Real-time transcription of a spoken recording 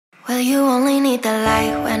You only need the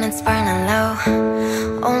light when it's burning low.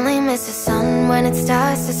 Only miss the sun when it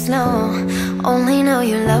starts to snow. Only know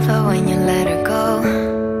you love her when you let her go.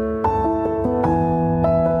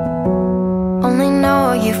 Only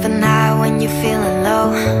know you feel high when you're feeling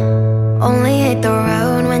low. Only hate the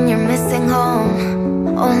road when you're missing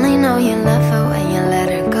home. Only know you love her when you let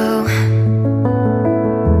her go.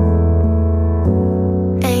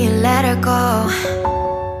 And you let her go.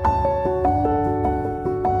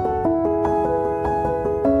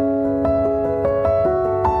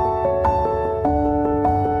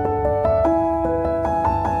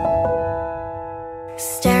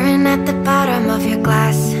 Staring at the bottom of your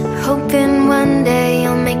glass, hoping one day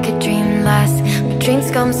you'll make a dream last. But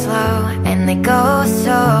dreams come slow and they go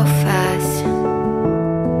so fast.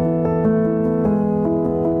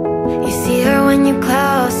 You see her when you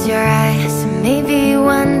close your eyes, and maybe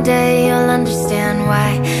one day you'll understand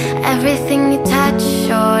why everything you touch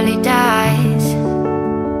surely dies.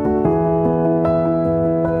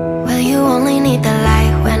 Well, you only need the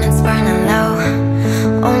light when it's burning low.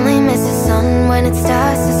 Only miss the sun when it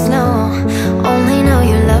starts to snow. Only know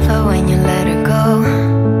you love her when you let her go.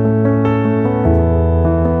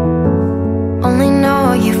 Only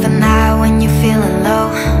know you feel high when you're feeling low.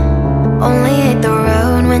 Only hate the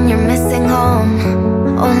road when you're missing home.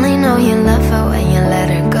 Only know you love her when you let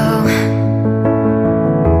her go.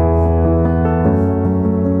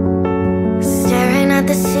 Staring at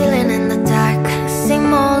the ceiling in the dark,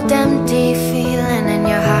 same old empty feeling in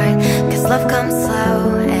your heart. Cause love comes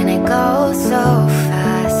slow and it goes so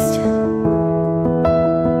fast.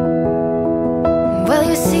 Well,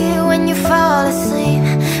 you see it when you fall asleep,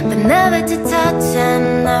 but never to touch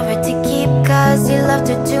and never to keep. Cause you loved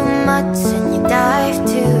her too much and you dive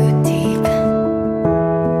too deep.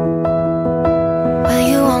 Well,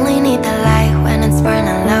 you only need the light when it's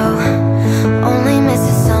burning low. Only miss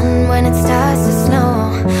the sun when it starts to snow.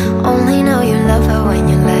 Only know you love her when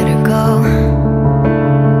you let her go.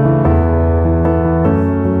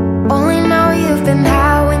 Only know you've been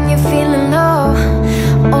high when you're feeling low.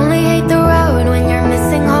 Only hate the road when you're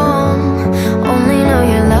missing home. Only know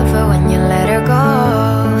you love her when you let her go.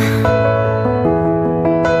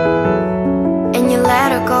 And you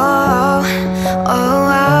let her go. Oh,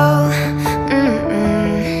 oh,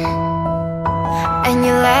 and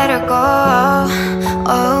you let her go.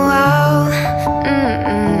 Oh, oh,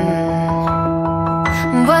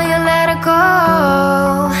 well, you let her go.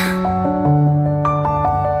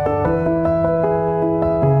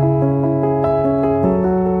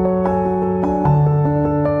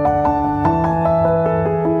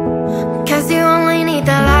 Cause you only need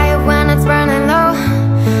the light when it's burning low.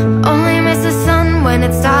 Only miss the sun when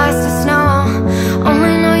it starts to snow.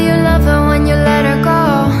 Only know you love her when you let her go.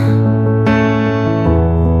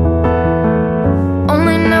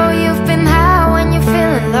 Only know you've been high when you're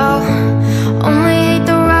feeling low. Only hate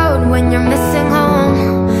the road when you're missing home.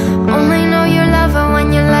 Only know you love her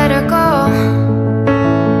when you let her go.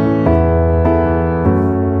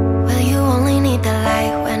 Well, you only need the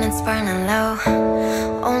light when it's burning low.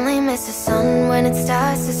 Only miss the sun when it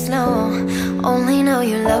starts to snow. Only know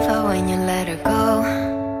you love her when you let her go.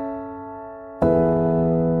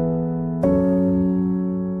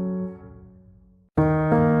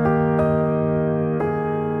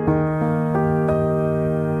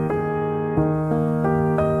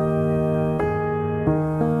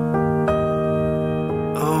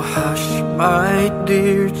 Oh hush, my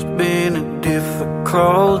dear, it's been a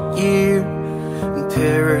difficult year. And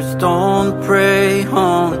terrorists don't prey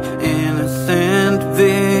on innocent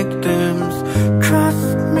victims.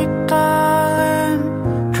 Trust me, darling,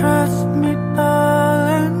 trust me,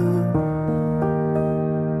 darling.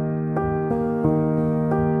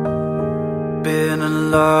 Been a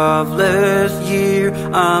loveless year.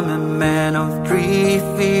 I'm a man of three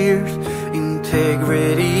fears: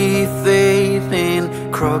 integrity, faith,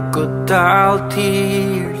 and crocodile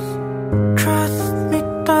tears. Trust me,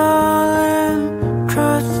 darling,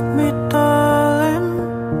 trust me, darling.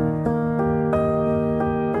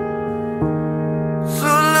 So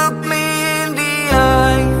look me in the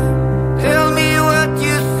eyes, tell me what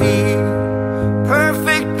you see.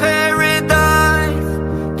 Perfect paradise,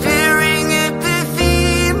 tearing at the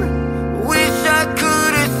seam. Wish I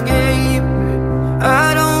could escape.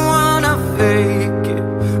 I don't wanna fake it.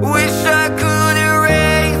 Wish I could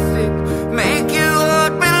erase it. Make you all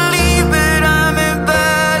believe it. I'm a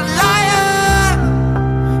bad liar,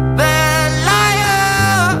 bad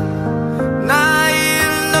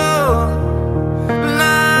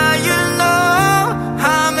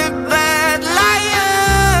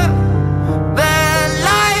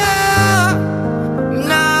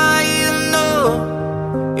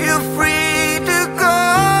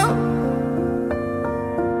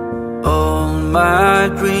my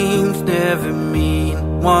dreams never mean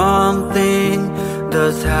one thing.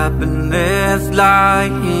 Does happiness lie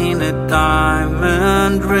in a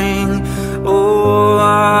diamond ring? Oh,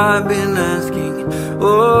 I've been asking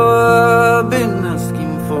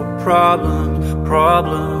for problems,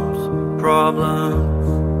 problems, problems.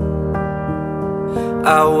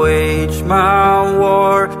 I wage my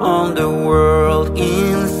war on the world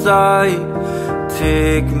inside.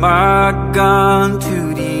 Take my gun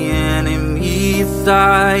to the enemy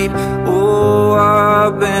side. Oh,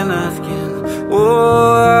 I've been asking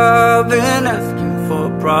for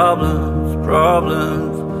problems,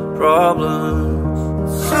 problems, problems.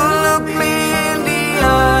 So look me in the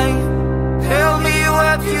eye, tell me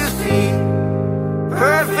what you see.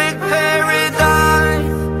 Perfect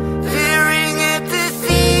paradise, tearing at the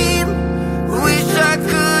seam. Wish I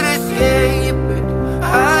could escape it,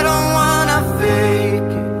 I don't wanna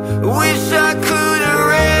fake it. Wish I could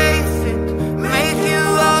erase it, make you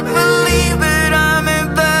all believe it. I'm a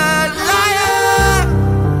bad liar,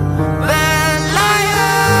 bad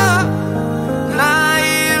liar. Now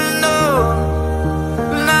you know,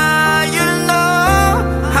 now you know.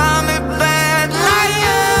 I'm a bad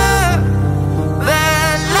liar,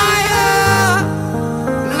 bad liar.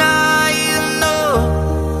 Now you know,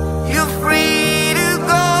 you're free to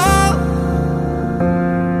go.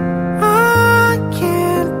 I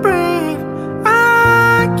can't breathe, I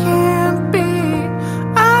can't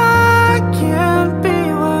be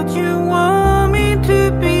what you want me to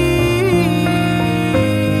be.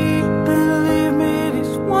 Believe me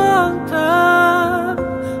this one time,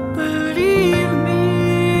 believe me.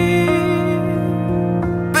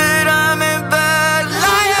 But I'm a bad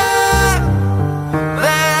liar,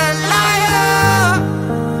 bad liar.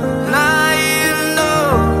 Now you know,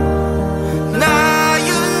 now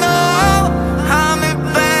you know. I'm a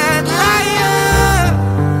bad liar,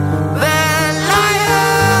 bad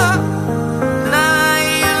liar. Now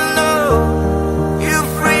you know, you're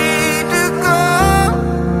free to go.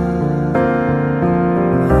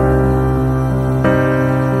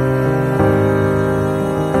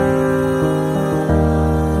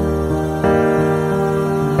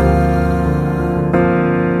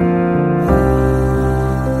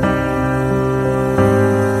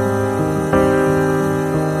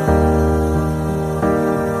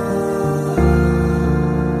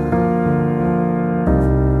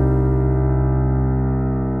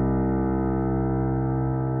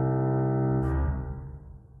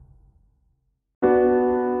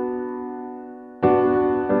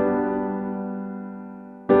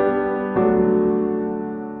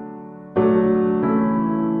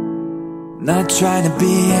 Not trying to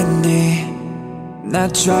be indie, not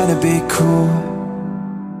trying to be cool,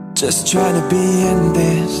 just trying to be in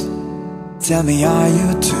this. Tell me, are you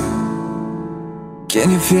too? Can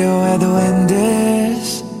you feel where the wind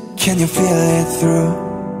is? Can you feel it through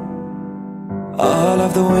all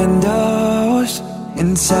of the windows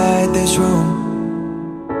inside this room?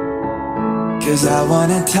 'Cause I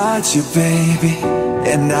wanna touch you, baby,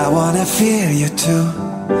 and I wanna feel you too.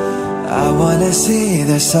 I wanna see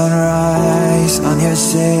the sunrise on your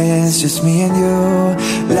sins, just me and you.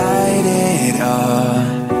 Light it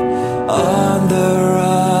on the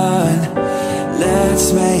run. Let's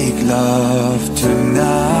make love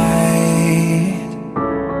tonight.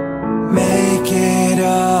 Make it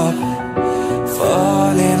up,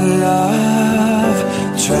 fall in love,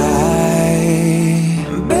 try.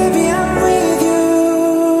 Baby, I'm with you,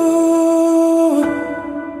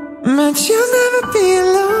 but you'll never be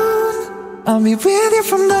alone. I'll be with you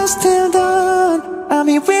from dusk till dawn. I'll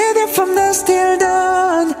be with you from dusk till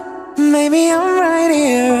dawn. Maybe I'm right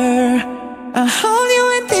here, I'll hold you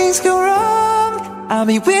when things go wrong. I'll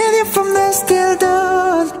be with you from dusk till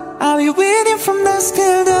dawn. I'll be with you from dusk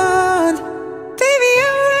till dawn. Baby,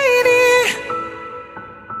 I'm right here.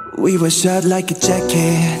 We were shot like a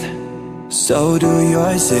jacket, so do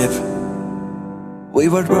your zip. We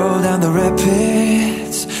would roll down the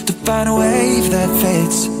rapids to find a wave that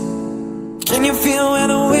fits. Can you feel where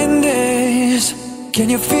the wind is? Can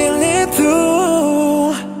you feel it through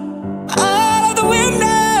all of the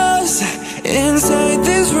windows inside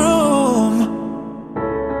this room?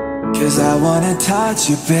 'Cause I wanna touch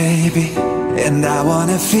you, baby, and I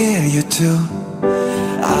wanna feel you too.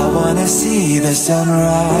 I wanna see the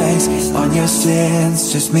sunrise on your sins,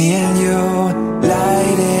 just me and you.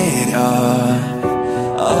 Light it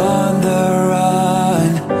on the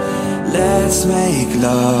run. Let's make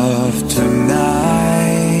love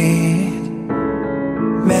tonight.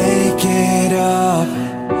 Make it up,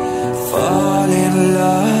 fall in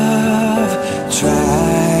love,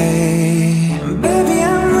 try. Baby,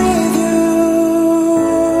 I'm with you,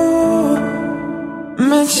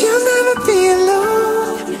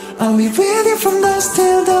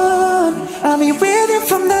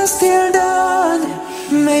 dusk till dawn.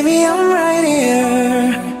 Maybe I'm right here.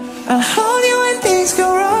 I'll hold you when things go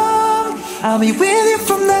wrong. I'll be with you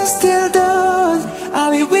from dusk till dawn.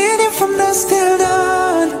 I'll be with you from dusk till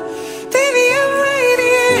dawn. Baby, I'm right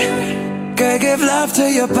here. Girl, give love to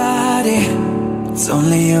your body. It's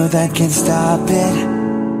only you that can stop it.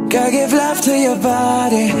 Girl, give love to your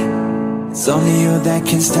body. It's only you that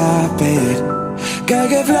can stop it. Girl,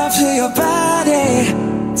 give love to your body.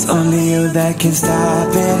 It's only you that can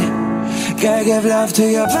stop it. Girl, give love to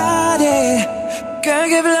your body. Girl,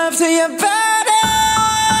 give love to your body.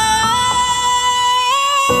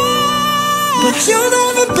 But you'll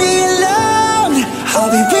never be alone. I'll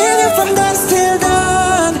be with you from dusk till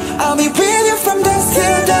dawn. I'll be with you from dusk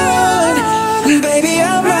till dawn. Baby,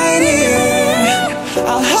 I'm right here.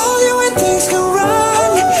 I'll hold you when things go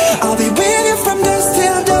wrong. I'll be with you from dusk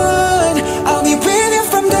till dawn. I'll be with you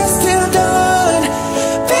from dusk till dawn.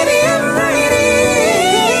 Baby, I'm right here.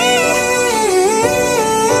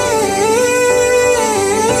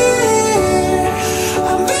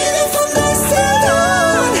 I'm with you from dusk till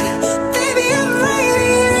dawn. Baby, I'm right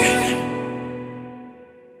here.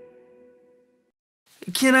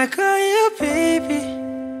 Can I call you baby?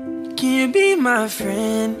 Can you be my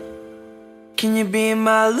friend? Can you be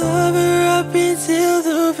my lover up until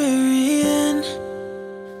the very end?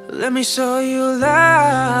 Let me show you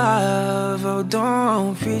love, oh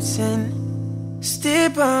don't pretend. Stay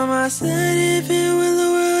by my side even when the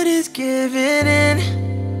world is giving in.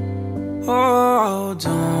 Oh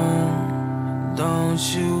don't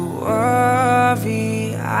you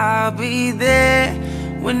worry, I'll be there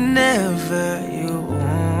whenever you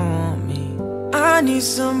want me. I need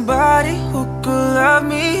somebody who could love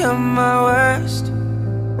me at my worst.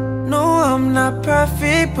 No, I'm not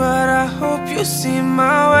perfect, but I hope you see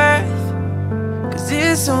my worth. Cause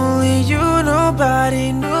it's only you,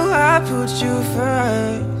 nobody knew I put you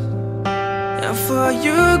first. And for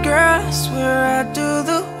you, girl, I swear I do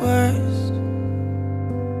the worst.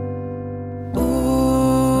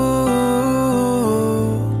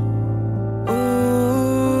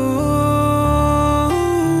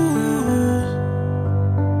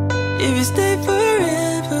 If you stay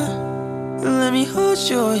forever, let me hold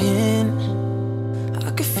your hand. I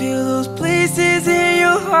can feel those places in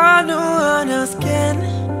your heart no one else can.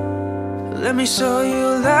 Let me show you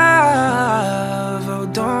love, oh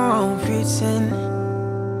don't pretend.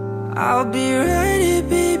 I'll be right here,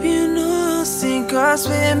 baby, you know I'll sink or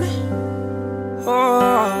swim.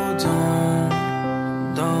 Oh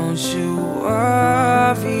don't you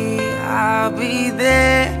worry, I'll be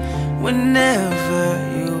there whenever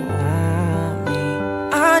you want me.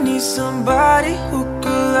 I need somebody who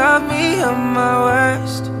could love me at my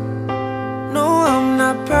worst. No, I'm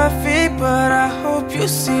not perfect, but I hope you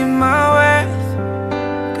see my worth.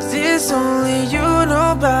 Cause it's only you,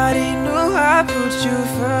 nobody knew I put you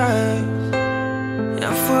first.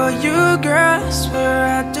 And for you, girl, I swear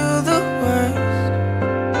I do the worst.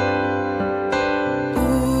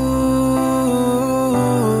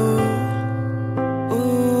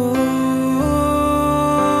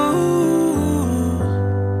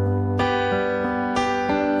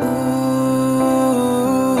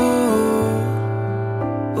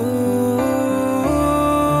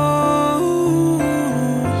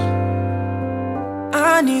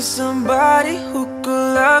 I need somebody who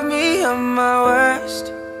could love me at my worst.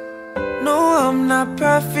 No, I'm not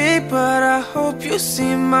perfect, but I hope you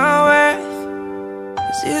see my worth.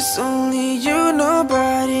 Cause it's only you,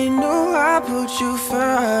 nobody knew I put you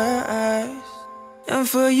first. And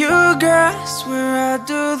for you, girl, I swear I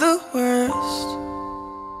do the worst.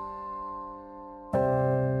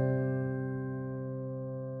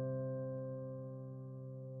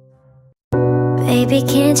 Baby,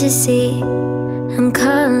 can't you see I'm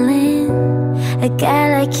calling? A guy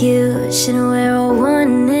like you shouldn't wear a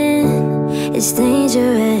warning. It's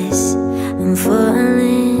dangerous, I'm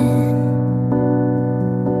falling.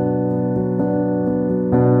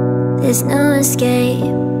 There's no escape,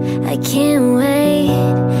 I can't wait.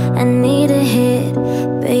 I need a hit,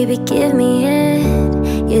 baby, give me it.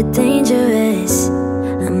 You're dangerous,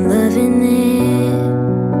 I'm loving it.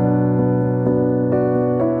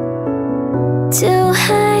 Too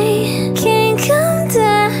high, can't come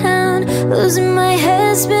down. Losing my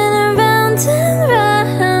head, spin around and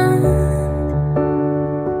round.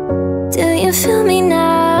 Do you feel me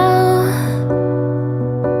now?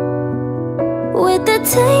 With the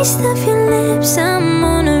taste of your lips, I'm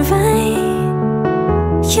on a ride.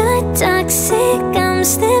 You're toxic, I'm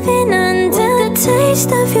slipping under. With the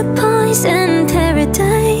taste of your poison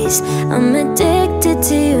paradise, I'm addicted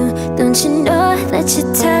to you. Don't you know that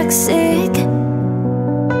you're toxic?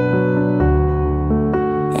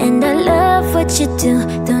 what you do.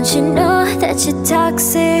 Don't you know that you're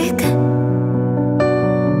toxic?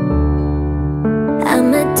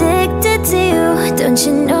 I'm addicted to you. Don't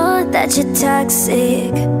you know that you're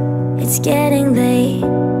toxic? It's getting late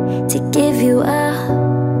to give you up.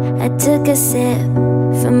 I took a sip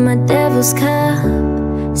from my devil's cup.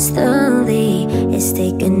 Slowly, it's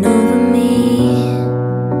taken over me.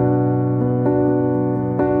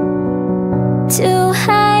 Too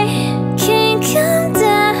high, can't come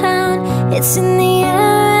down. It's in the air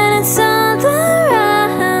and it's all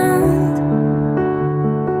around.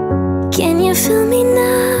 Can you feel me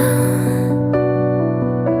now?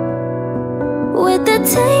 With the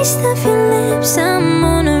taste of your lips, I'm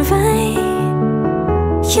on a ride.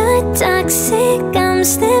 You're toxic, I'm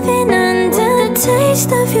slipping under. The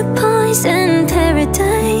taste of your poison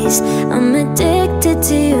paradise. I'm addicted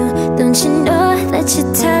to you. Don't you know that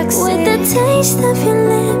you're toxic? With the taste of your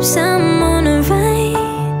lips, I'm on a ride.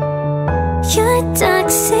 You're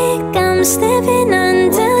toxic, I'm slipping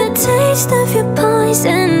under. The taste of your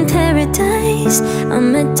poison paradise.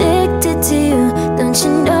 I'm addicted to you. Don't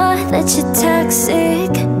you know that you're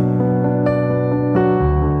toxic?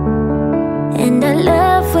 And I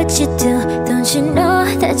love what you do. Don't you know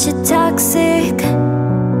that you're toxic?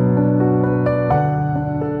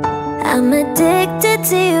 I'm addicted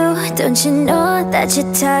to you. Don't you know that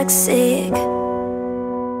you're toxic?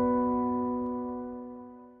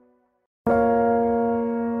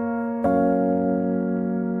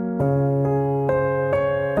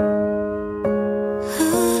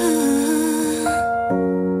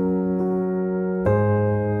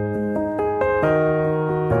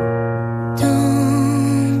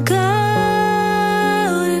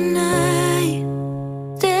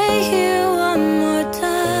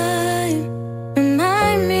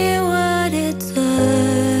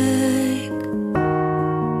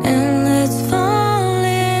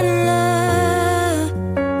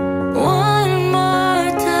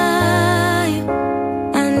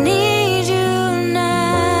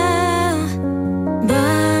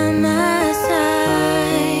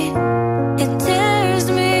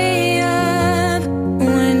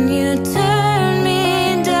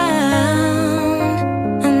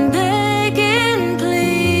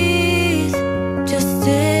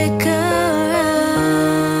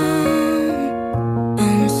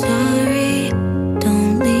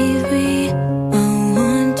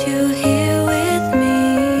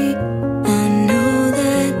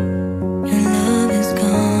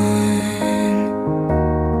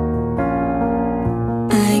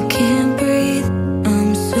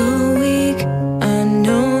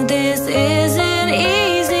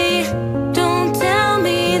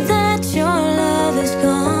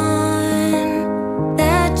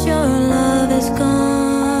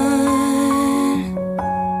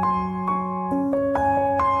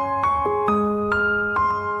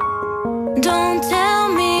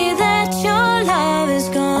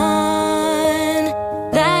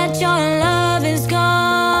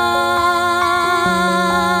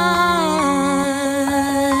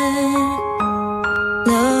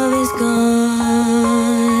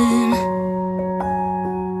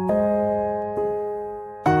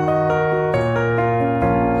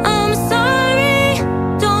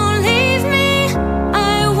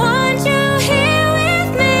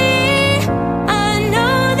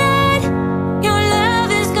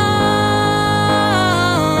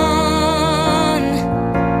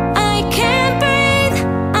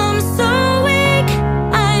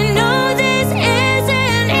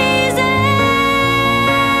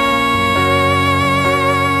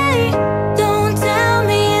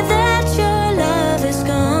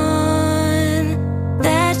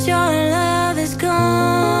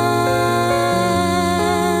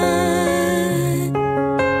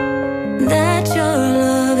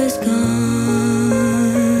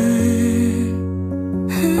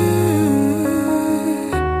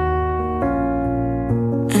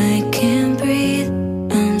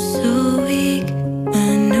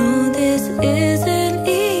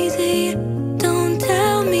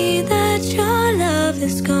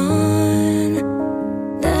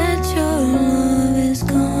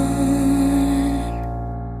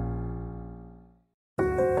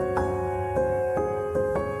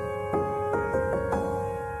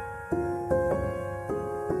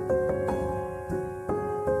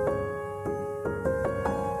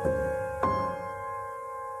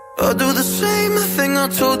 I'll do the same thing I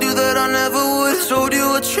told you that I never would. Told you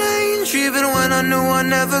I'd change even when I knew I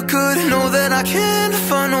never could. Know that I can't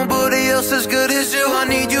find nobody else as good as you. I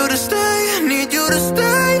need you to stay, need you to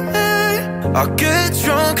stay. I get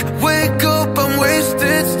drunk, wake up, I'm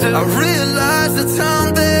wasted still. I realize the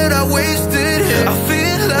time that I wasted. I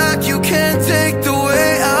feel like you can't take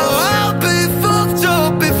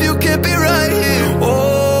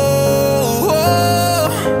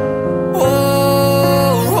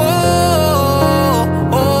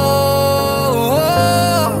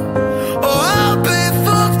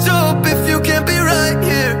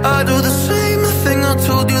I do the same thing I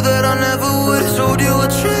told you that I never would. Told you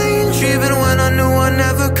I'd change even when I knew I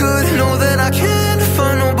never could. Know that I can't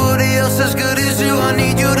find nobody else as good as you. I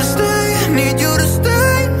need you to stay, need you to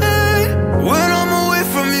stay. When I'm away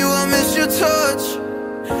from you I miss your touch.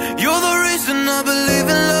 You're the reason I believe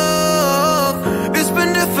in love. It's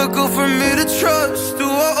been difficult for me to trust.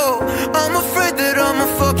 Oh, I'm afraid that I'ma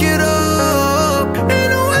fuck it up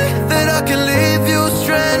in a way that I can leave you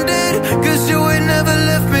stranded. Cause you ain't never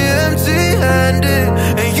left me empty-handed.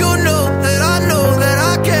 And you know that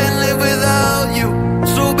I can't live without you.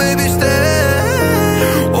 So baby stay.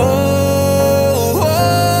 Oh,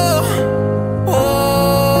 oh, oh,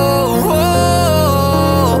 oh,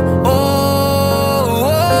 oh,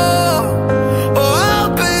 oh, oh.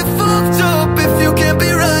 I'll be fucked up if you can't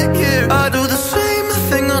be right here. I do the same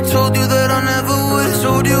thing I told you that I never would.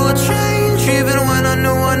 Told you I'd change even when I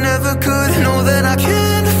knew I never could. Know that I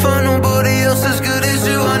can't find nobody else as good as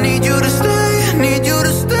you. I need you to stay, need you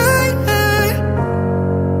to stay.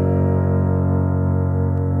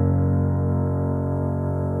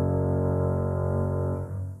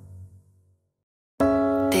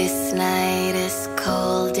 This night is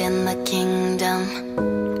cold in the kingdom.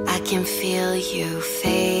 I can feel you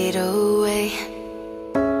fade away.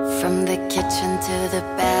 From the kitchen to the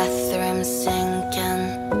bathroom sinking.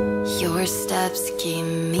 Your steps keep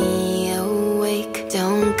me awake.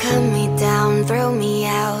 Don't cut me down, throw me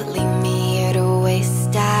out, leave me here to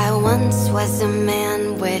waste. I once was a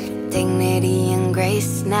man with dignity and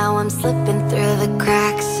grace. Now I'm slipping through the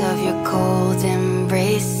cracks of your cold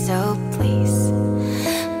embrace. So please,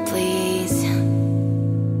 please,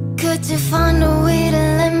 could you find a way to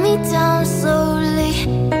let me down slowly?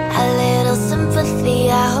 A little sympathy,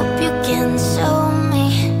 I hope you can show me.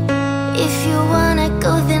 If you wanna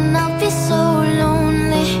go then I'll be so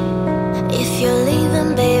lonely. If you're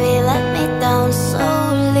leaving baby let me down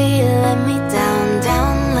slowly. Let me down,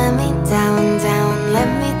 down, let me down, down. Let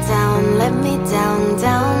me down, let me down,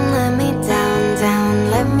 down. Let me down, down,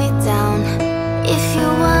 let me down. If you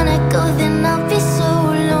wanna go then I'll be so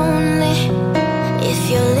lonely. If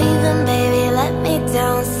you're leaving baby let me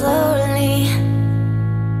down slowly.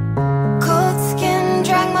 Cold skin,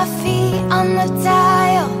 drag my feet on the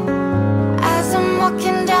dial as I'm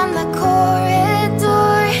walking down the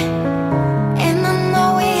corridor. And I know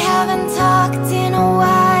we haven't talked in a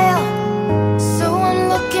while, so I'm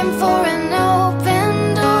looking for an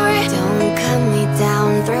open door. Don't cut me down,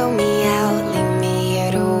 throw me out, leave me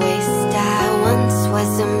here to waste. I once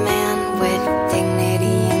was a man with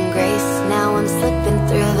dignity and grace. Now I'm slipping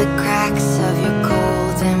through the cracks of your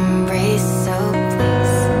cold embrace. So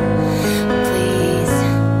please, please,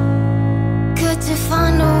 could you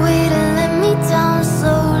find a way to let me down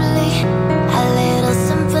slowly? A little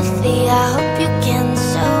sympathy, I hope you can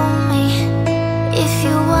show me. If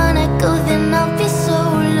you wanna go then I'll be so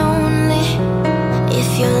lonely. If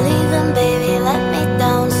you're leaving baby let me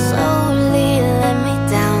down slowly. Let me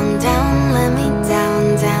down, down, let me down,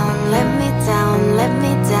 down. Let me down, let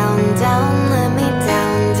me down, down. Let me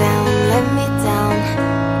down, down, let me down.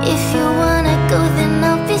 If you wanna go then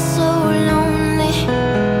I'll be so lonely.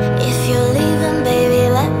 If you're leaving baby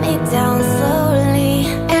let me down slowly.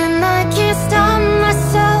 And I can't stop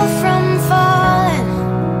myself from falling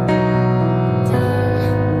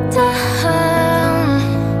down.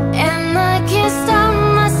 And I can't stop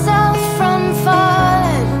myself from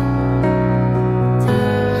falling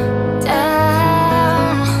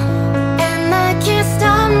down. And I can't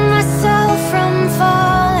stop myself from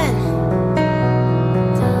falling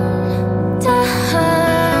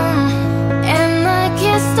down. And I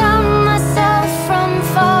can't stop myself from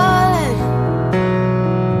falling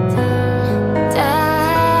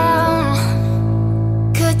down.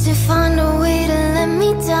 Could you find a way to let me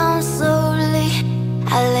down slowly?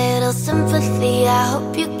 A little sympathy, I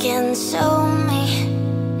hope you can show me.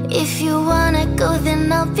 If you wanna go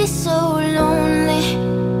then I'll be so lonely.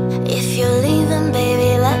 If you're leaving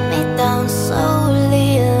baby let me down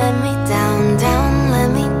slowly. Let me down, down, let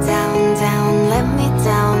me down, down. Let me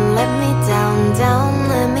down, let me down, down.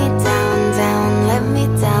 Let me down, down, let me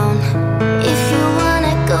down. If you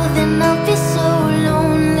wanna go then I'll be so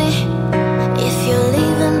lonely. If you're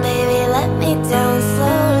leaving baby let me down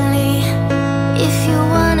slowly. If you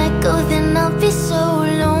wanna go then I'll be so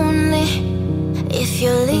lonely. If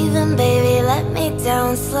you're leaving baby let me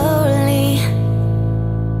down slowly.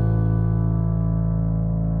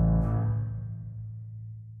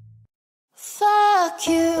 Fuck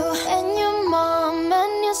you and your mom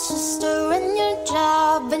and your sister and your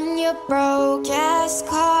job and your broke ass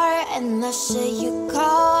car and the shit you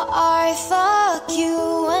call art. Fuck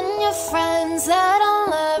you and your friends that I'll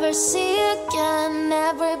never see again.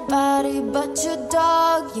 Every but your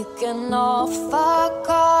dog, you can all fuck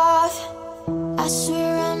off. I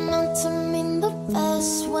swear I meant to mean the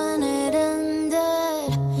best when it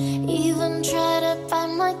ended. Even tried to bite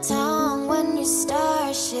my tongue when you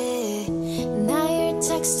start shit. Now you're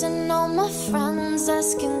texting all my friends,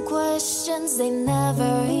 asking questions. They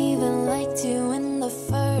never even liked you in the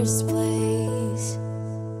first place.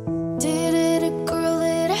 Did it a girl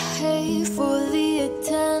that I hate for the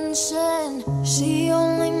attention? She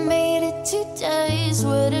only made it 2 days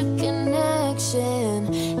with a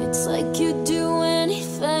connection. It's like you'd do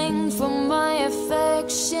anything for my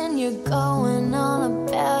affection. You're going on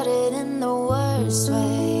about it in the worst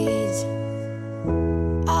ways.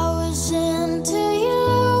 I was into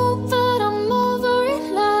you, but I'm over it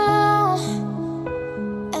now.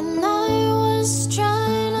 And I was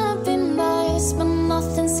trying to be nice, but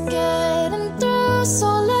nothing's getting through. So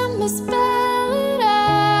let me spell it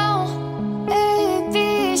out. A,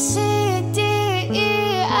 B, C, D,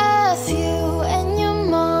 E, F, you and your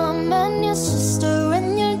mom and your sister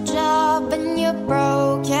and your job and your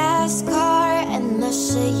broke-ass car and the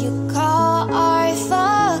shit you call art.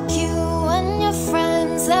 Fuck you and your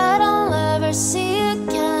friends that I'll never see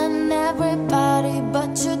again. Everybody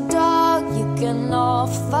but your dog, you can all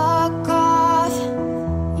fuck off.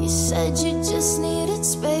 You said you just needed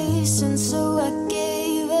space, and so I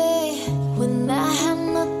gave it. When I had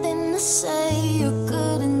nothing to say, you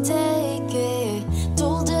couldn't take it.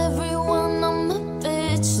 Told everyone I'm a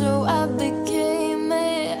bitch, so I became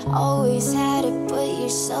it. Always had to put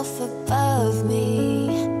yourself above me.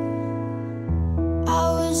 I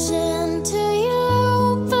was into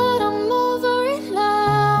you, but I'm over it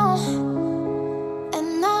now.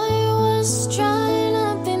 And I was trying to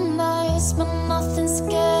be nice, but nothing's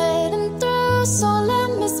getting through. So let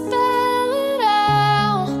me spell it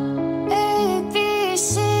out. A, B,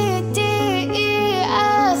 C, D, E,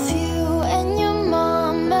 F, you and your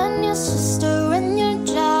mom and your sister and your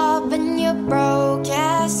job and your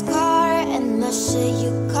broke-ass car and the shit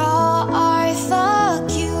you call art.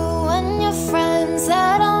 Fuck you and your friends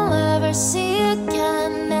that I'll never see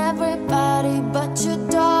again. Everybody but your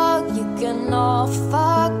dog, you can all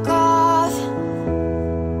fuck off.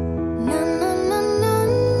 Na na na na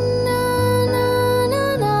na na na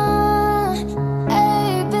na.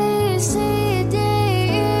 A, B, C, D,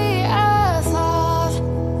 E, F, off.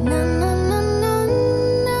 Na na na na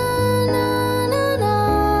na na na na.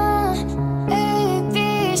 A, B,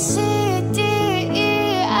 C, D, E,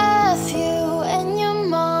 F, you and your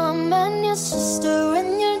mom and your sister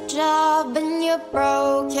and your job and your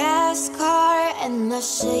broke-ass car and the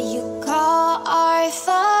shit you call art.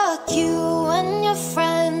 Fuck you and your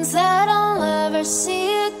friends that I'll never see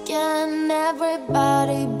again.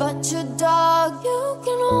 Everybody but your dog, you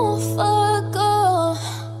can all fuck off.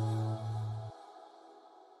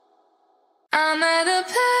 I'm at a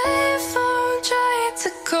payphone trying to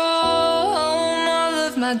call home. All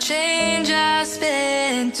of my change I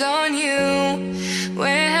spent on you.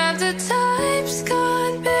 Where have the times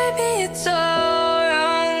gone, baby? It's all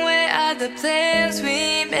wrong. Where are the plans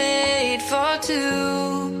we made for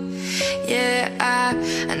two? Yeah,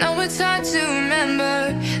 I know it's hard to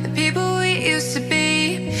remember the people we used to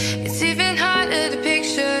be. It's even harder to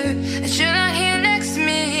picture that you're not here next to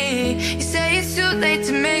me. You say it's too late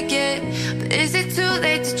to make it, but is it too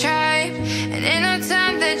late to try? And in our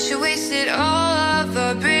time that you wasted, all of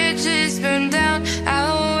our bridges burned down.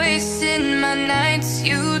 I wasted my nights,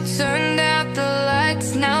 you turned out the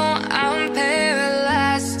lights. Now I'm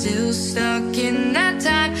paralyzed, still stuck in that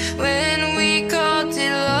time when we called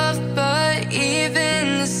it love. But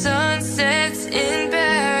even the sun sets in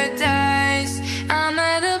paradise. I'm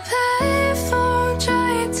at a payphone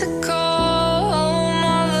trying to call home.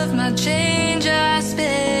 All of my change I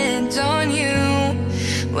spent on you.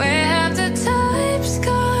 Where have the times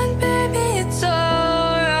gone, baby? It's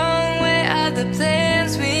all wrong. Where are the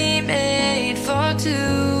plans we made for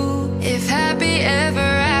two? If happy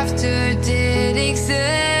ever after did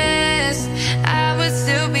exist, I would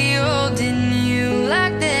still be holding you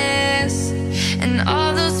like this. And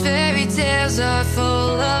all those fairy tales are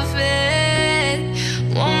full of it.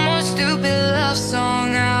 One more stupid love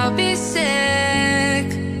song, I'll be sick.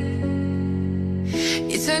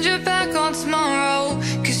 You turned your back on tomorrow,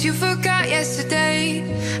 cause you forgot yesterday.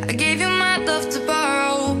 I gave you my love to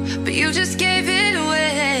borrow, but you just gave it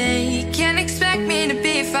away. You can't expect me to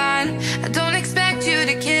be fine, I don't expect you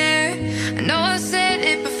to care. I know I said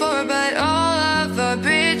it before, but all of our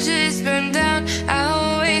bridges burned down.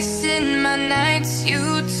 I wasted my nights, you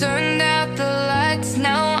turned out the lights.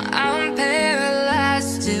 Now I'm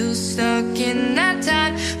paralyzed, still stuck in that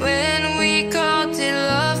time when we called it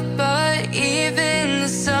love. But even the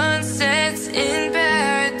sun sets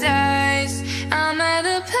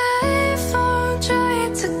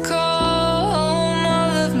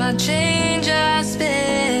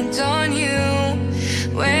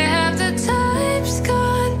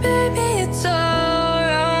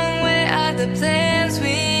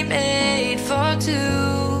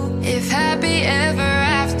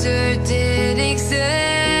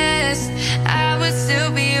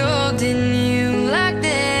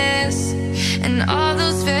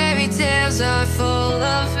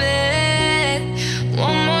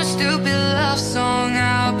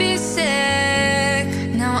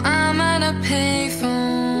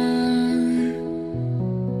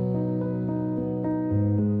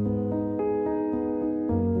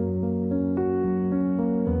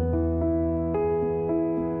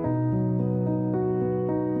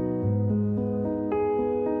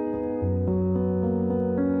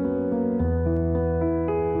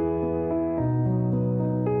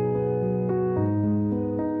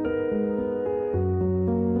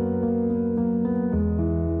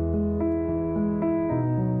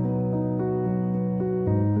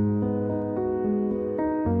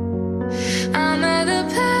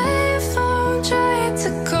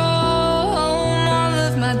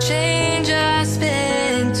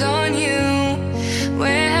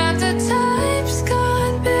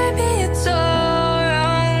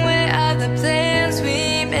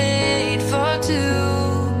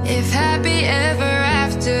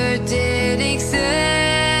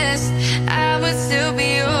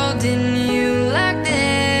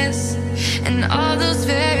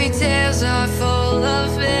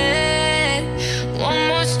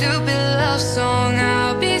love song,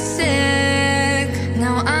 I'll be sick.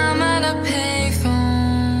 Now I'm at a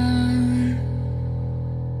payphone.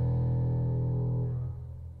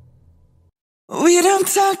 We don't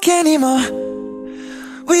talk anymore.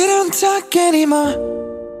 We don't talk anymore.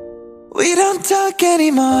 We don't talk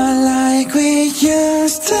anymore like we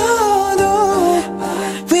used to do.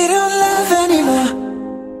 We don't love anymore.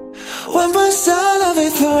 What was all of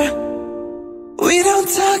it for? We don't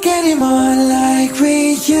talk anymore like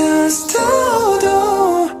we used to do.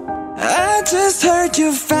 I just heard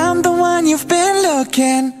you found the one you've been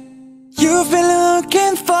looking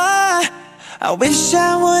for. I wish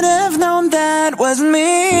I would have known that wasn't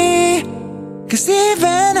me. 'Cause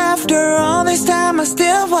even after all this time I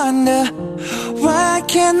still wonder why I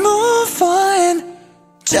can't move on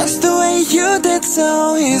just the way you did so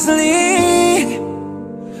easily.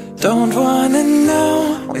 Don't wanna know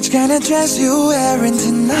which kind of dress you're wearing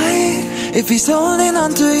tonight, if he's holding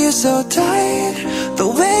on to you so tight the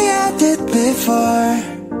way I did before.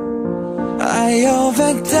 I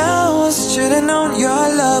overdosed, should've known your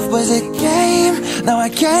love was a game. Now I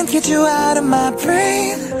can't get you out of my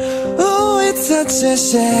brain. Ooh, it's such a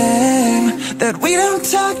shame that we don't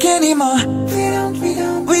talk anymore.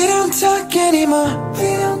 We don't talk anymore.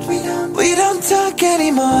 We don't talk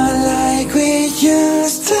anymore like we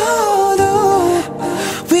used to do.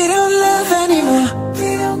 We don't love anymore.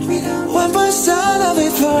 What was all of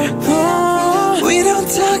it for? Oh, we don't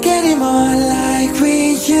talk anymore like we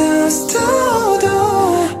used to do.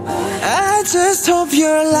 I just hope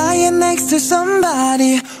you're lying next to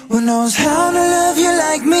somebody who knows how to love you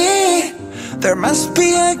like me. There must be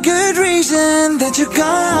a good reason that you're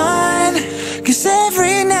gone. 'Cause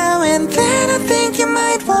every now and then I think you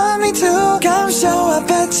might want me to come show up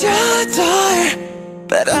at your door,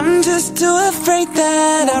 but I'm just too afraid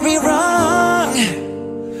that I'll be wrong.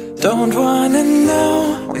 Don't wanna know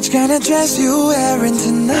which kind of dress you're wearing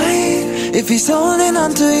tonight, if he's holding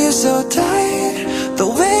on to you so tight the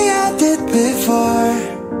way I did before.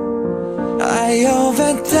 I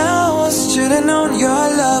overdosed, should've known your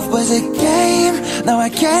love was a game. Now I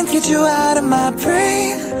can't get you out of my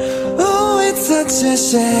brain. Ooh, it's such a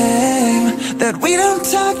shame that we don't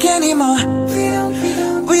talk anymore.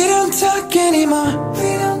 We don't talk anymore.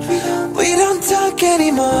 We don't talk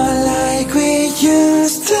anymore like we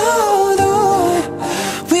used to do.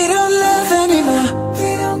 We don't love anymore.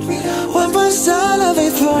 What was all of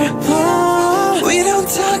it for? Oh, we don't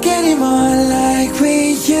talk anymore like we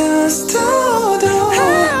used to do.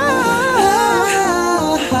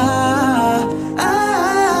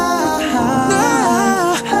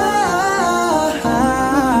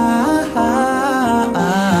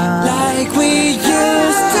 Like we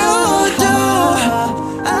used to do.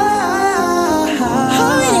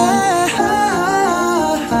 Oh yeah.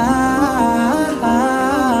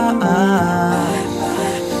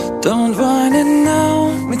 Don't wanna know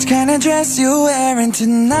which kind of dress you're wearing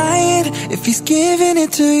tonight, if he's giving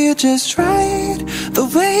it to you just right the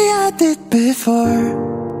way I did before.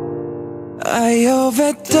 I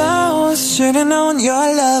overdosed, should've known your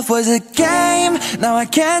love was a game. Now I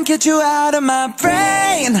can't get you out of my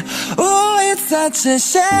brain. Oh, it's such a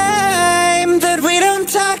shame that we don't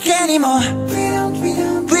talk anymore.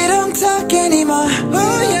 We don't talk anymore.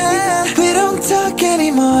 Oh yeah, we don't talk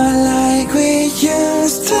anymore like we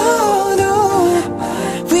used to do.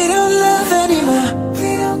 We don't love anymore.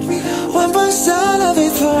 What was all of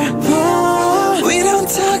it for? Oh, we don't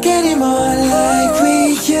talk anymore like we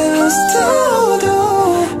used to do.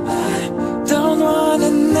 Don't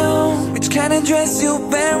wanna know which kind of dress you're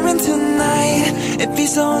wearing tonight, if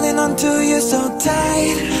he's holding on to you so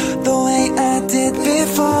tight the way I did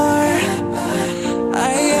before.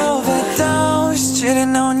 I overdosed,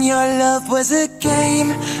 should've known your love was a game.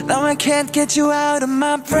 Now I can't get you out of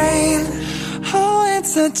my brain. Oh,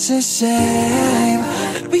 it's such a shame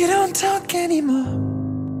that we don't talk anymore.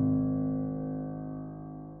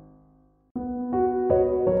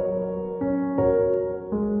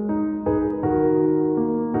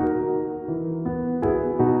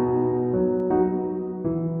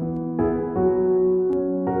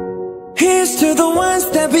 Here's to the ones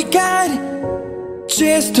that we got.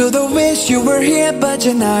 Cheers to the wish you were here but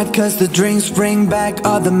you're not, 'cause the drinks bring back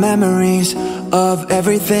all the memories of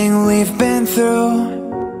everything we've been through.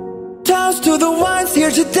 Toast to the ones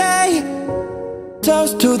here today.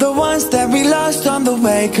 Toast to the ones that we lost on the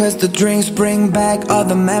way, 'cause the drinks bring back all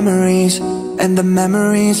the memories, and the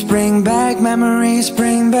memories bring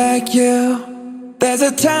back you. There's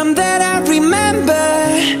a time that I remember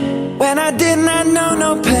when I did not know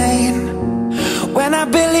no pain, when I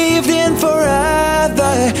believed in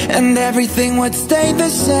forever and everything would stay the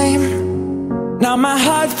same. Now my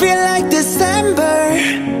heart feel like December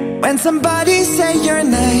when somebody say your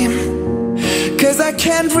name. 'Cause I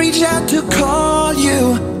can't reach out to call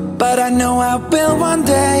you, but I know I will one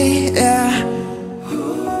day, yeah.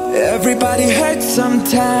 Everybody hurts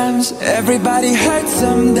sometimes, everybody hurts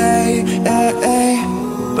someday, yeah, yeah.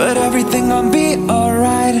 But everything gon' be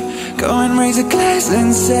alright. Go and raise a glass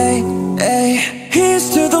and say, hey, here's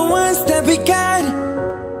to the ones that we got.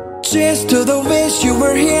 Cheers to the wish you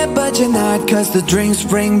were here but you're not. 'Cause the drinks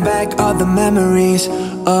bring back all the memories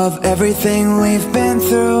of everything we've been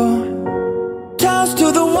through. Toast to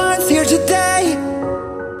the ones here today.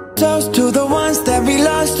 Toast to the ones that we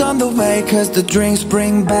lost on the way. 'Cause the drinks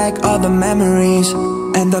bring back all the memories,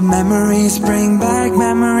 and the memories bring back,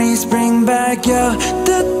 memories bring back, yeah.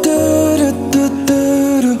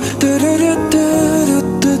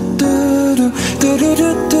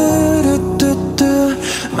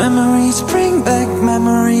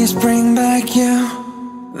 Memories bring back you.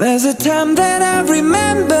 There's a time that I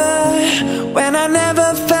remember when I never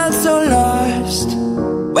felt so lost,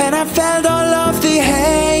 when I felt all of the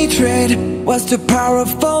hatred was too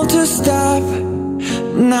powerful to stop.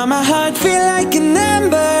 Now my heart feel like an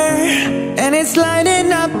ember, and it's lighting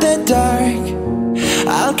up the dark.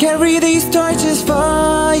 I'll carry these torches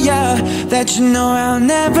for ya, that you know I'll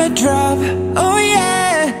never drop. Oh yeah.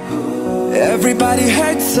 Everybody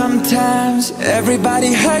hurts sometimes,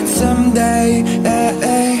 everybody hurts someday, eh,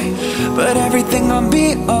 eh. But everything gon' be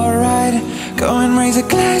alright. Go and raise a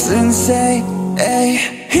glass and say, hey,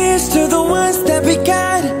 here's to the ones that we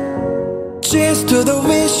got. Cheers to the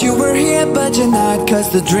wish you were here but you're not. 'Cause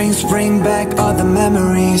the drinks bring back all the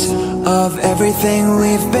memories of everything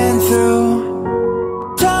we've been through.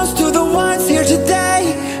 Toast to the ones here today.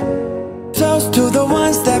 Toast to the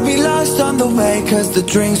ones that we lost on the way. 'Cause the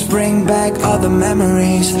drinks bring back all the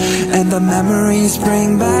memories, and the memories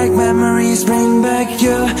bring back, memories bring back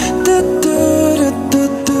you.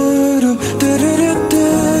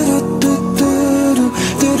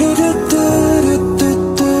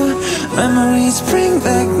 Memories bring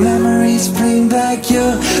back, memories bring back you.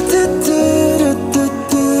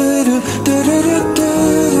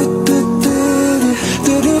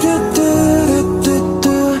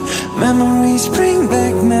 Memories bring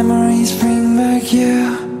back, memories bring back you.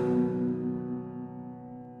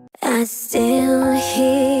 I still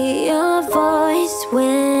hear your voice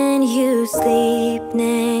when you sleep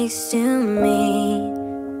next to me.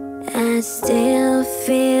 I still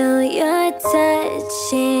feel your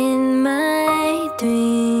touch in my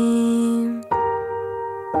dream.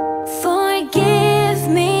 Forgive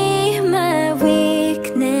me my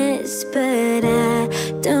weakness, but I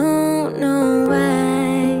don't know why.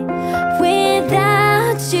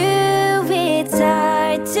 Without you, it's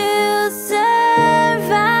hard to survive.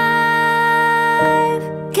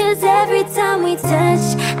 'Cause every time we touch,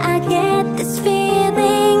 I get this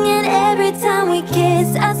feeling, and every time we kiss,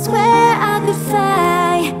 I swear I could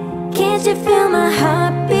fly. Can't you feel my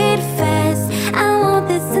heartbeat fast? I want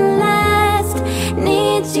this to last.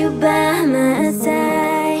 Need you by my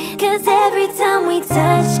side. 'Cause every time we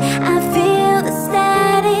touch, I feel the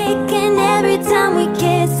static, and every time we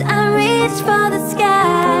kiss, I reach for the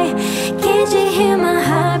sky. Can't you hear my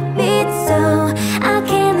heartbeat? So I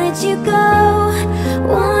can't let you go.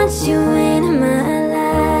 Want you in my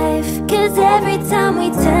life. 'Cause every time we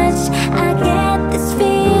touch, I get this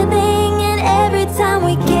feeling, and every time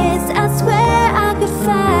we kiss, I swear I could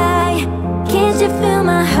fly. Can't you feel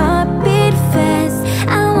my heartbeat fast?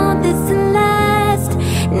 I want this to last.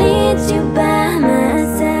 Need you by my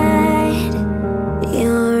side.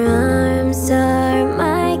 Your arms are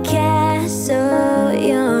my castle,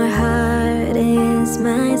 your heart is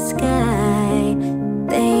my sky.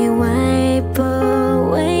 They wipe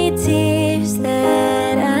away tears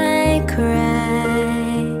that I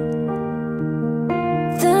cry.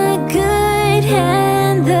 The good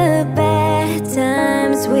and the bad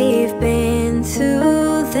times, we've been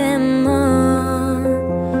through them all.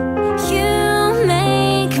 You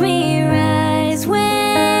make me rise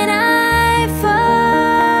when I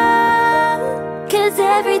fall. 'Cause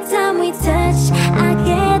every time we touch, I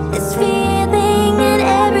get this feeling, and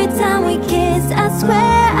every time we kiss, I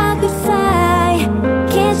swear I could fly.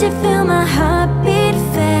 Can't you feel my heartbeat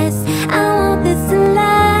fast? I want this to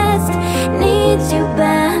last. Need you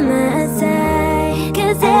by my side.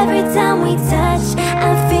 'Cause every time we touch,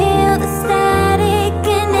 I feel the static,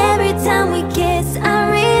 and every time we kiss, I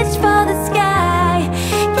reach for the sky.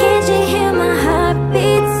 Can't you hear my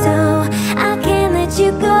heartbeat? So I can't let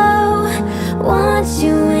you go. Want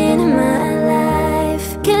you in my life.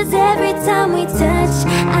 'Cause every time we touch,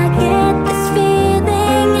 I get this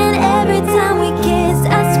feeling, and every time we kiss,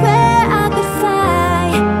 I swear I could fly.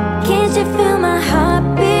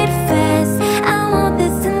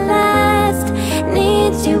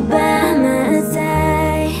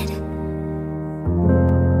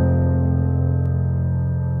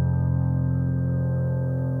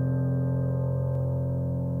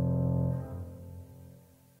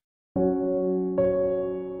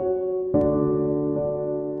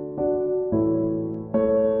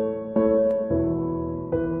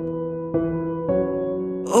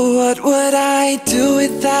 do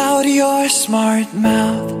without your smart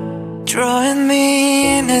mouth, drawing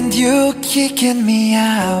me in and you kicking me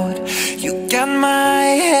out. You got my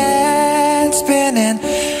head spinning,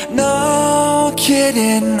 no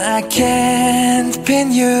kidding, I can't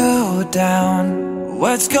pin you down.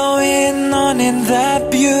 What's going on in that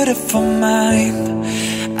beautiful mind?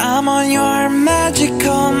 I'm on your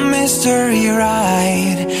magical mystery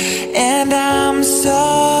ride, and I'm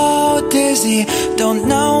so dizzy, don't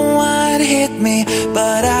know what hit me,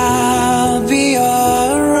 but I'll be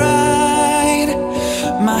alright.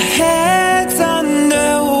 My head's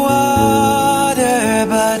underwater,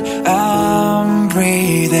 but I'm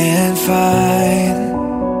breathing fine.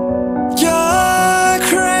 You're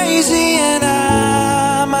crazy and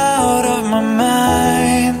I'm out of my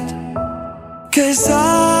mind, 'cause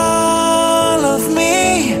all of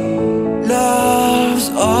me loves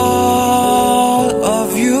all of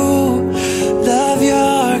you. Love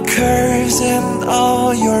your curves and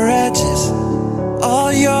all your edges,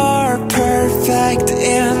 all your perfect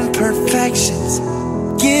imperfections.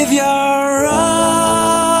 Give your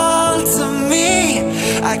all to me,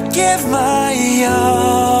 I give my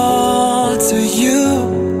all to you.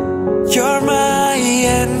 You're my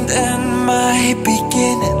end and my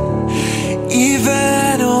beginning.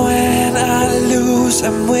 Even when I lose,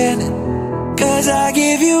 I'm winning, 'cause I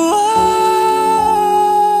give you all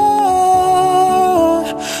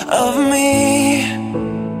of me,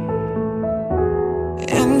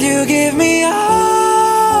 and you give me all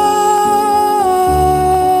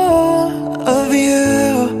of you.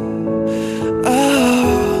 Oh.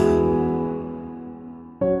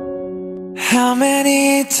 How many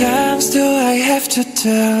times do I have to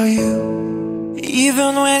tell you?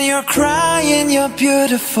 Even when you're crying, you're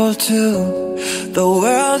beautiful too. The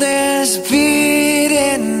world is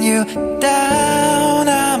beating you down.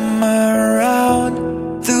 I'm around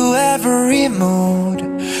through every mood.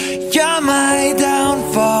 You're my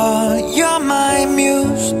downfall, you're my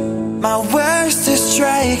muse, my worst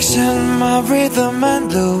distraction, my rhythm and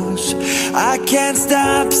blues. I can't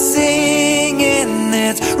stop singing,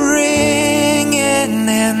 it's ringing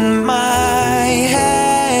in my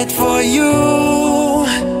head for you.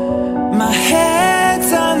 My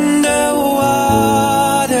head's underwater,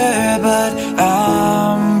 but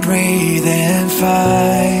I'm breathing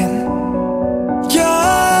fine.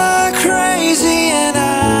 You're crazy and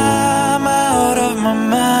I'm out of my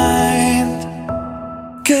mind,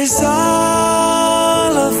 'cause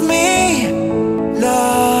all of me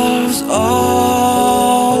loves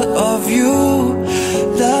all of you.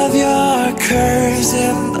 Love your curves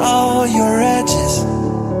and all your edges,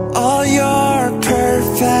 all your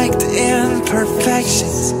perfect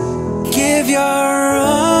imperfections. Give your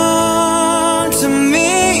all to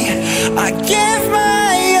me, I give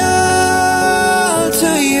my all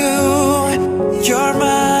to you. You're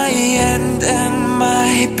my end and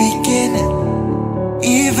my beginning.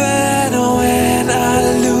 Even when I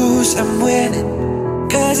lose, I'm winning,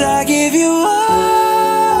 'cause I give you all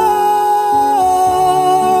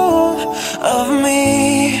of me,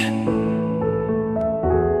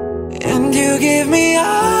 and you give me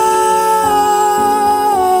all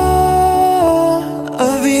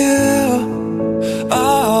of you.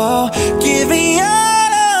 Oh, give me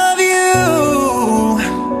all of you.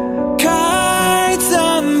 Cards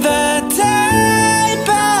on the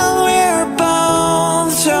table, we're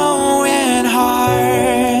both showing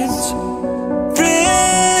hearts,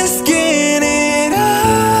 risking it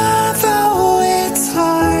all, though it's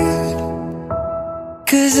hard,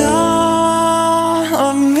 'cause all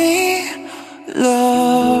of me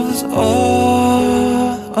loves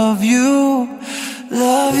all of you.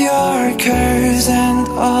 Love your curves and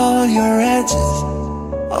all your edges,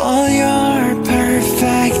 all your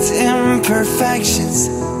perfect imperfections.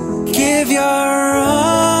 Give your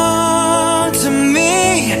all to me,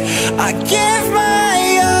 I give my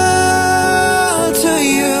all to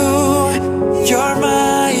you. You're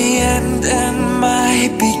my end and my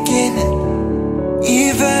beginning.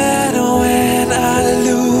 Even when I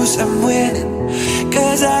lose, I'm winning,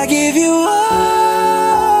 'cause I give you all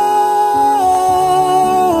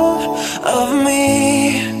of me,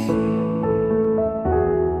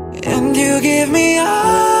 and you give me all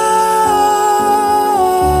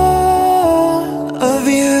of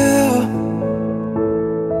you,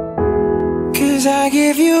 'cause I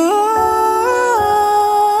give you all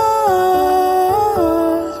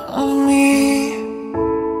of me,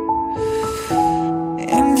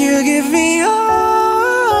 and you give me all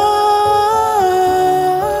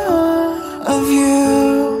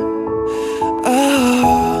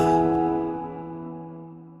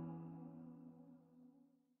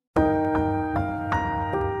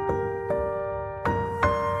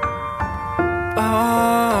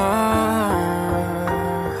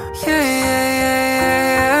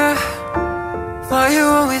Why you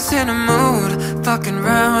always in a mood? Fucking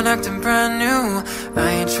around, acting brand new. I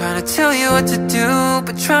ain't trying to tell you what to do,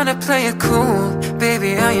 but trying to play it cool.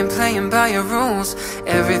 Baby, I ain't playing by your rules.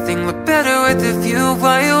 Everything look better with a view.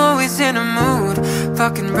 Why you always in a mood?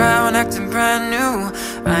 Fucking around, acting brand new.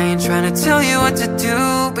 I ain't trying to tell you what to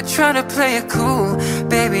do, but try to play it cool.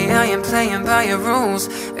 Baby, I ain't playing by your rules.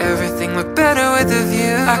 Everything look better with a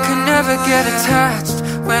view. I can never get attached.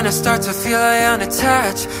 When I start to feel I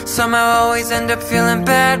unattached, somehow always end up feeling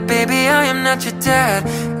bad. Baby, I am not your dad.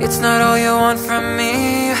 It's not all you want from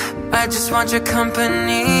me. I just want your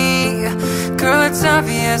company. Girl, it's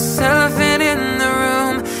obvious, elephant in the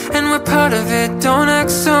room, and we're part of it. Don't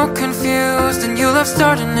act so confused. And you love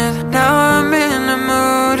starting it. Now I'm in a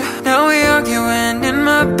mood. Now we arguing in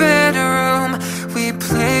my bedroom. We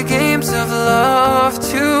play games of love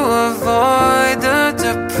to avoid the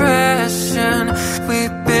depression.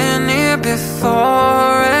 We've been here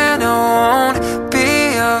before, and I won't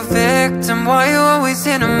be a victim. Why you always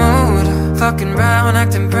in a mood? Fucking round,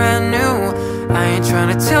 acting brand new. I ain't trying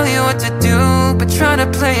to tell you what to do, but try to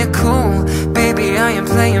play it cool. Baby, I ain't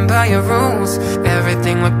playing by your rules.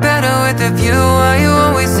 Everything look better with a view. Why you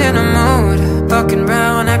always in a mood? Fucking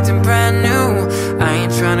round, acting brand new. I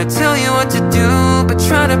ain't trying to tell you what to do, but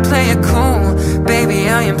try to play it cool. Baby,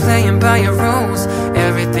 I ain't playing by your rules.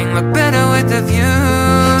 Everything look better with a view.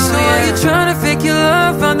 So why you trying to fake your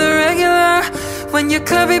love on the regular, when you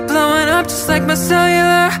could be blowing up just like my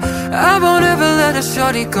cellular? I won't ever let a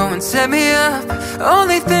shorty go and set me up.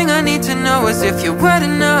 Only thing I need to know is if you're wet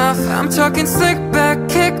enough. I'm talking slick back,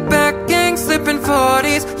 kick back, gang slipping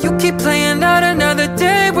 40s. You keep playing out another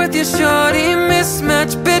day with your shorty.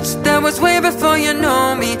 Mismatch, bitch, that was way before you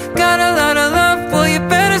know me. Got a lot of love, well you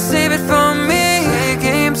better save it for me. Play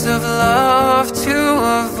games of love to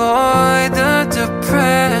avoid the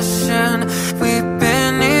depression. We've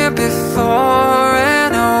been here before,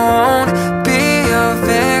 and I won't be a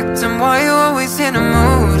victim. Why you always in a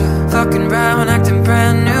mood? Fucking round, acting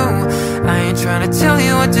brand new. I ain't trying to tell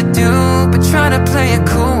you what to do, but try to play it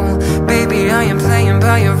cool. Baby, I ain't playing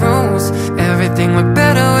by your rules. Everything look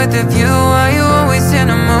better with a view. Why you always in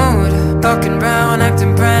a mood? Fucking round,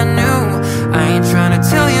 acting brand new. I ain't trying to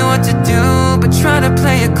tell you what to do, but try to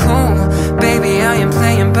play it cool. Baby, I ain't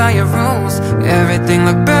playing by your rules. Everything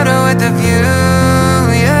look better with a view,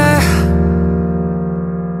 yeah.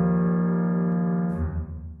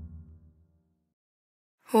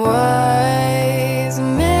 Wise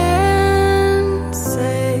men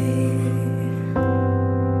say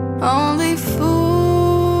only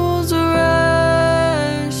fools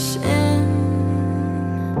rush in,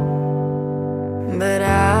 but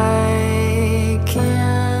I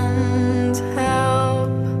can't help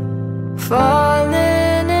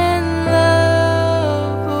falling in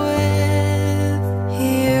love with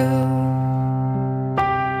you.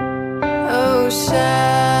 Oh,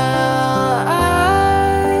 shall I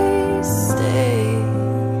stay?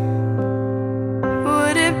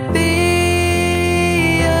 Would it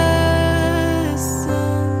be a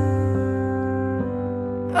sin?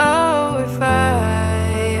 Oh, if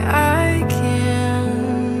I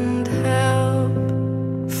can't help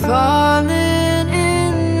falling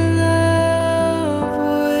in love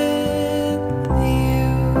with you.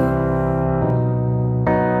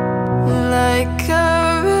 Like a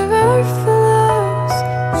river flows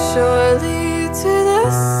surely to the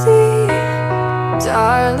sea,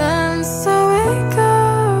 darling, so it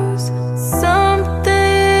goes. Some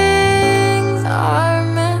things are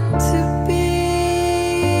meant to be.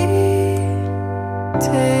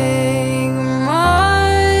 Take my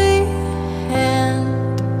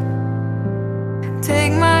hand,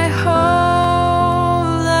 take my whole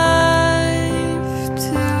life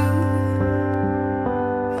too.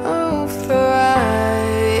 Oh, for I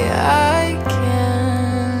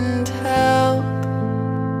can't help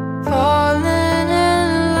falling in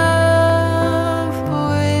love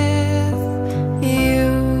with you.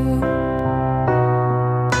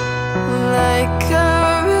 Like a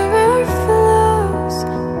river flows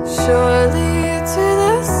surely to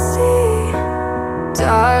the sea,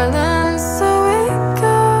 darling, so it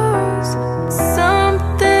goes. Some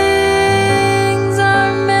things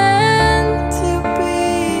are meant to be.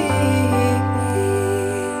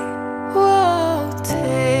 Whoa,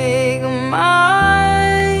 take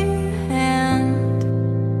my hand,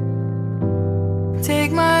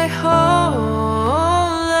 take my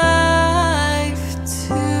whole life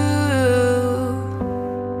too.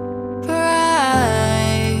 For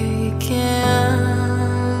I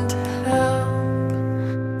can't help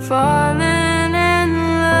falling in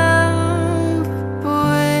love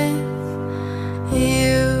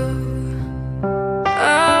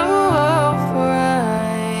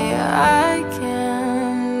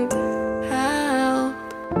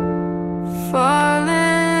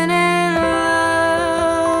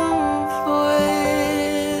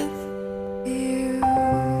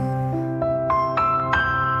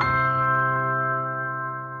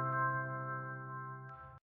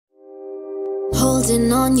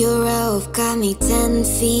on your rope, got me 10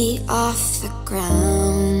 feet off the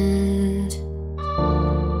ground.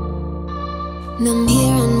 And I'm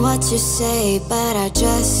hearing what you say, but I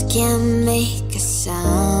just can't make a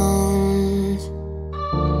sound.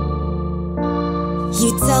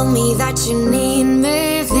 You tell me that you need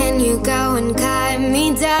me, then you go and cut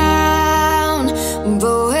me down.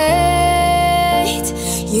 But wait,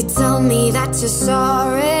 you tell me that you're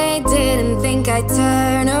sorry, didn't think I'd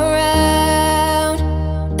turn around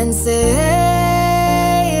and say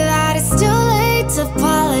that it's too late to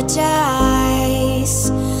apologize.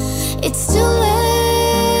 It's too late.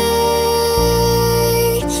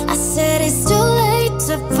 I said it's too late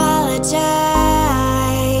to apologize.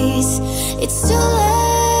 It's too late.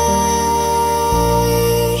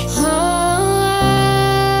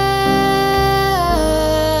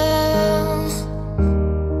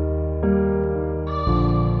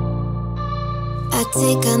 I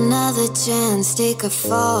take another chance, take a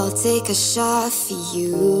fall, take a shot for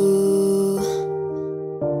you.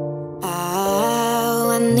 Oh,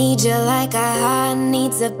 I need you like a heart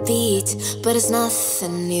needs a beat, but it's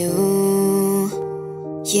nothing new.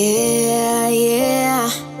 Yeah, yeah.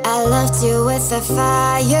 I loved you with a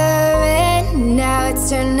fire and now it's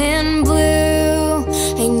turning blue.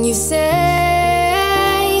 And you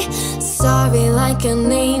say sorry like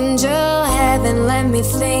an angel, heaven let me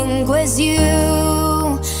think was you.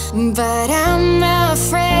 But I'm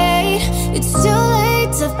afraid it's too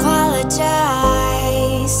late to apologize.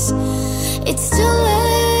 It's too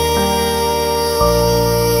late.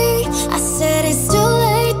 I said it's too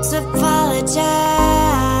late to apologize.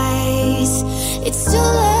 It's too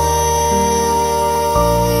late.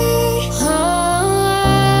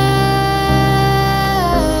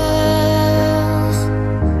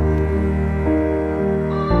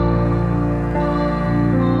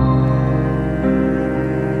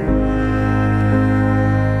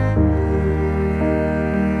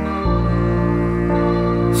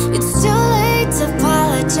 It's too late to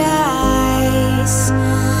apologize.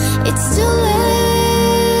 It's too late.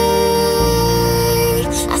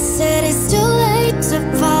 I said it's too late to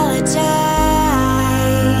apologize.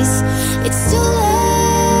 It's too late.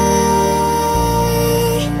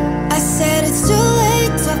 I said it's too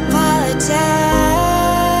late to apologize.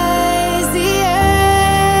 Yeah.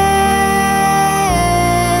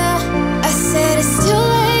 I said it's too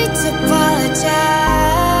late to apologize.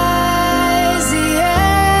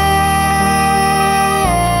 Yeah.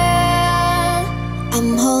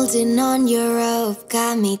 I'm holding on your rope,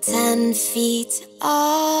 got me 10 feet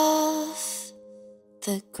off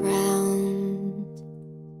the ground.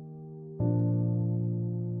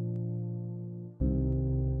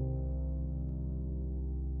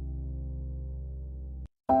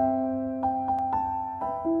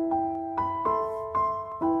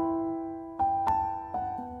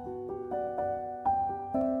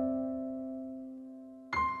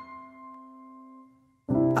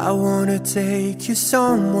 I wanna take you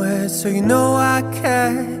somewhere so you know I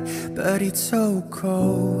care, but it's so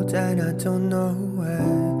cold and I don't know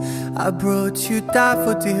where. I brought you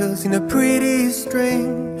daffodils in a pretty string,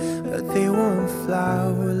 but they won't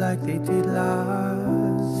flower like they did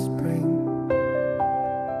last spring.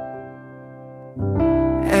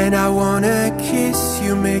 And I wanna kiss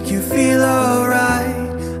you, make you feel alright.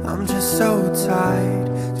 I'm just so tired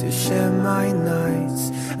to share my nights.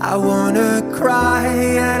 I wanna cry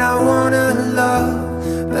and I wanna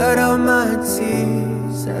love, but all my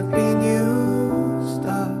tears have been used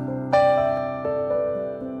up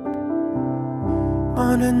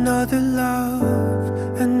on another love,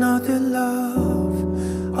 another love.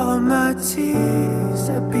 All my tears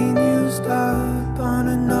have been used up on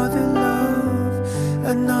another love,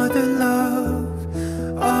 another love.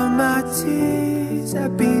 All my tears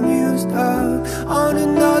have been used up on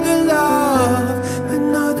another love,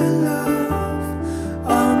 another love.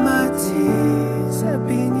 All my tears have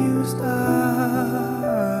been used up.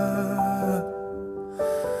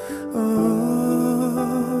 Oh.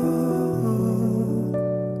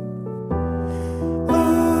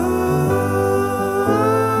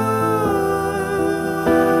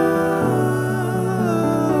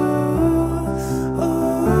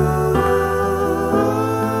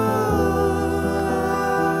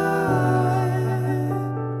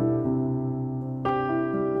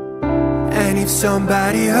 If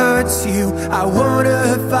somebody hurts you, I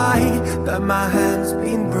wanna fight, but my hand's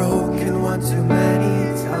been broken one too many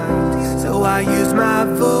times. So I use my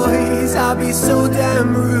voice, I'll be so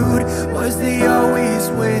damn rude. Words they always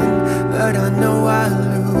win, but I know I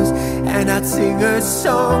lose. And I'd sing a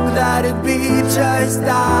song that'd be just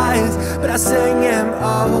eyes, but I sang them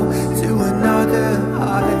all to another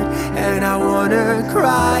heart. And I wanna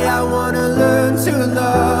cry, I wanna learn to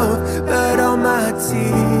love, but all my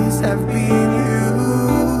tears have been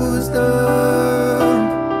used up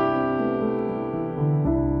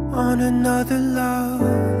on another love,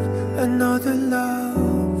 another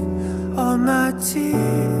love. All my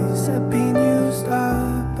tears have been used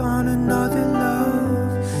up on another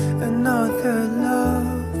love, another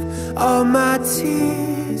love. All my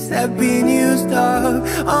tears have been used up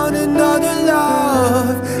on another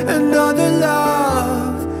love, another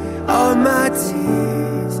love. All my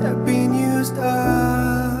tears have been used up.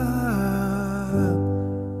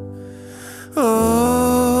 Oh.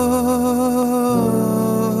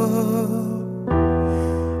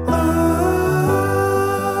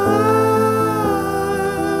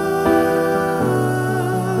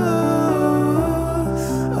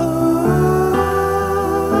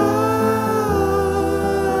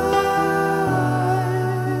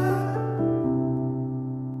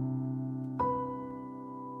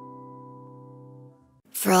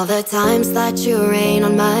 For all the times that you rain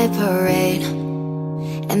on my parade,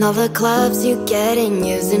 and all the clubs you get in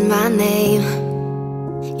using my name.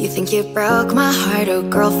 You think you broke my heart, oh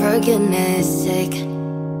girl, for goodness sake.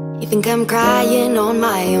 You think I'm crying on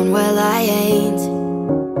my own, well I ain't.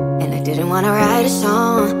 And I didn't wanna write a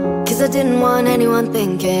song, cause I didn't want anyone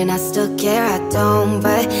thinking I still care, I don't.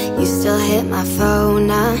 But you still hit my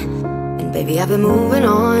phone, and baby I've been moving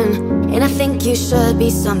on. And I think you should be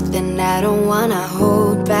something I don't wanna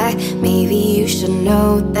hold back. Maybe you should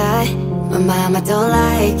know that my mama don't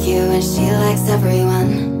like you and she likes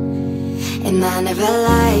everyone. And I never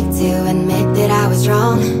liked to admit that I was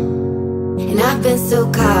wrong. And I've been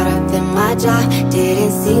so caught up in my job,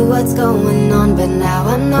 didn't see what's going on, but now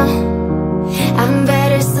I know I'm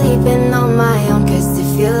better sleeping on my own. Cause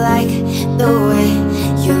if you like the way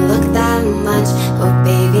you look that much, oh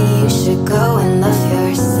baby you should go and love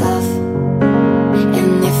yourself.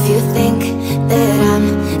 And if you think that I'm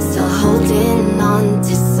still holding on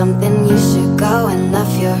to something, you should go and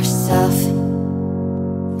love yourself.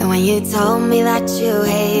 And when you told me that you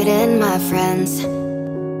hated my friends,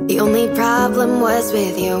 the only problem was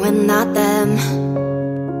with you and not them.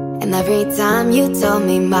 And every time you told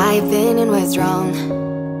me my opinion was wrong,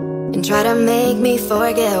 and tried to make me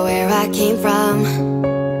forget where I came from.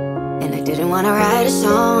 And I didn't wanna write a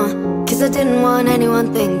song, cause I didn't want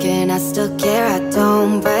anyone thinking I still care, I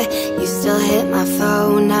don't. But you still hit my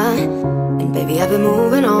phone, and baby I've been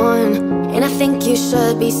moving on. And I think you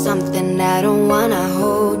should be something I don't wanna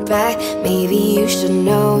hold back. Maybe you should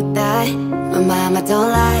know that my mama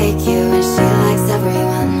don't like you and she likes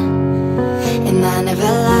everyone. And I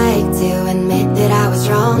never liked to admit that I was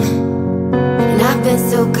wrong. And I've been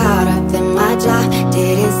so caught up in my job,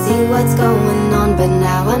 didn't see what's going on, but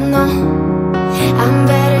now I know I'm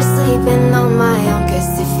better sleeping on my own. Cause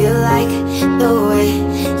if you like the way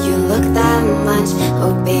you look that much,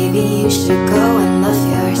 oh baby you should go and love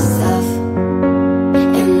yourself.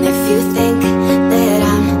 And if you think that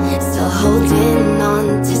I'm still holding on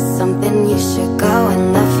to something, you should go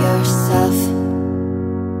and love yourself.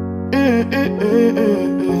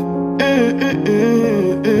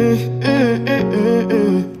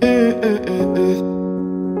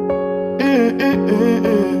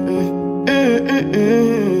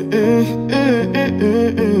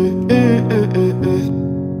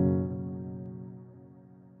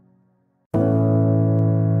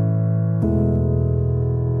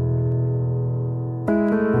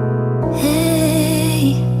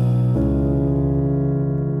 Hey,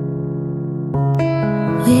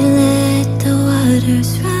 we let the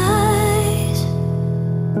waters rise,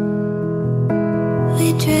 we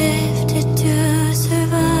drift